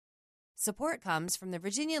Support comes from the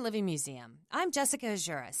Virginia Living Museum. I'm Jessica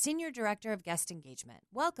Azura, Senior Director of Guest Engagement,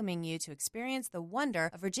 welcoming you to experience the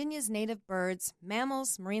wonder of Virginia's native birds,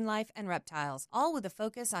 mammals, marine life, and reptiles, all with a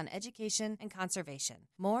focus on education and conservation.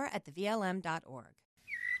 More at thevlm.org.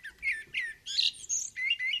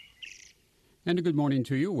 And a good morning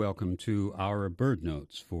to you. Welcome to our Bird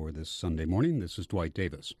Notes for this Sunday morning. This is Dwight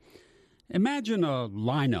Davis. Imagine a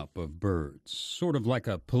lineup of birds, sort of like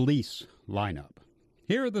a police lineup.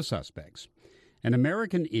 Here are the suspects: an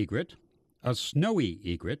American egret, a snowy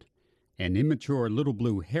egret, an immature little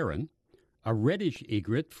blue heron, a reddish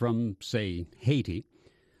egret from, say, Haiti,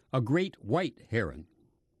 a great white heron,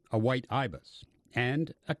 a white ibis,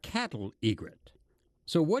 and a cattle egret.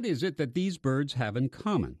 So what is it that these birds have in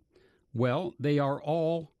common? Well, they are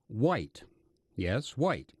all white. Yes,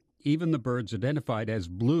 white. Even the birds identified as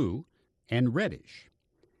blue and reddish.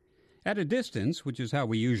 At a distance, which is how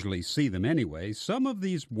we usually see them anyway, some of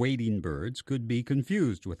these wading birds could be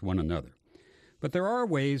confused with one another. But there are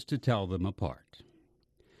ways to tell them apart.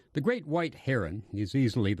 The great white heron is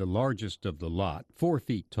easily the largest of the lot, 4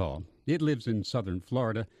 feet tall. It lives in southern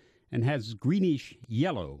Florida and has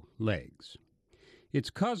greenish-yellow legs. Its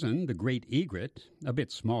cousin, the great egret, a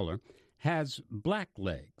bit smaller, has black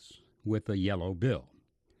legs with a yellow bill.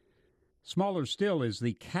 Smaller still is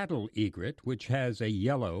the cattle egret, which has a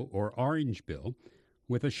yellow or orange bill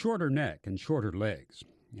with a shorter neck and shorter legs.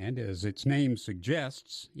 And as its name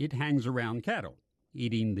suggests, it hangs around cattle,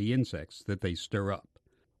 eating the insects that they stir up.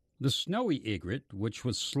 The snowy egret, which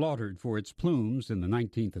was slaughtered for its plumes in the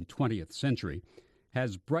 19th and 20th century,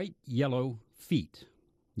 has bright yellow feet,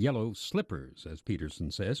 yellow slippers, as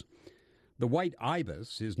Peterson says. The white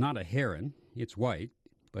ibis is not a heron, it's white,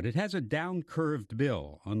 but it has a down-curved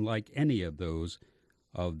bill, unlike any of those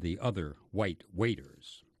of the other white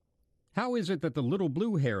waders. How is it that the little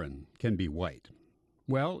blue heron can be white?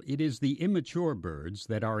 Well, it is the immature birds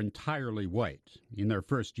that are entirely white, in their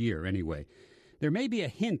first year anyway. There may be a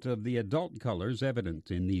hint of the adult colors evident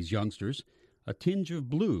in these youngsters, a tinge of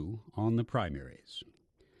blue on the primaries.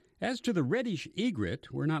 As to the reddish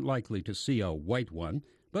egret, we're not likely to see a white one,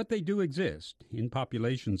 but they do exist in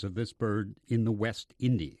populations of this bird in the West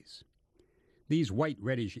Indies. These white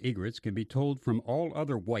reddish egrets can be told from all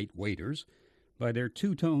other white waders by their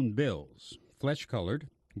two-tone bills, flesh-colored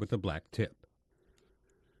with a black tip.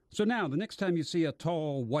 So now, the next time you see a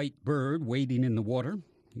tall white bird wading in the water,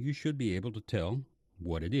 you should be able to tell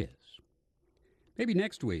what it is. Maybe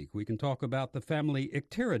next week we can talk about the family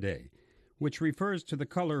Icteridae, which refers to the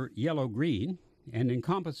color yellow-green and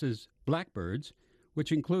encompasses blackbirds,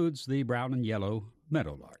 which includes the brown and yellow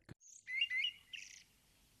meadowlark.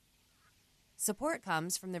 Support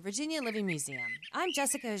comes from the Virginia Living Museum. I'm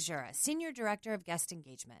Jessica Azura, Senior Director of Guest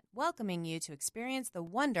Engagement, welcoming you to experience the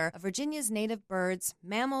wonder of Virginia's native birds,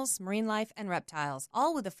 mammals, marine life, and reptiles,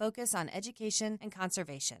 all with a focus on education and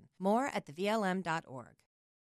conservation. More at thevlm.org.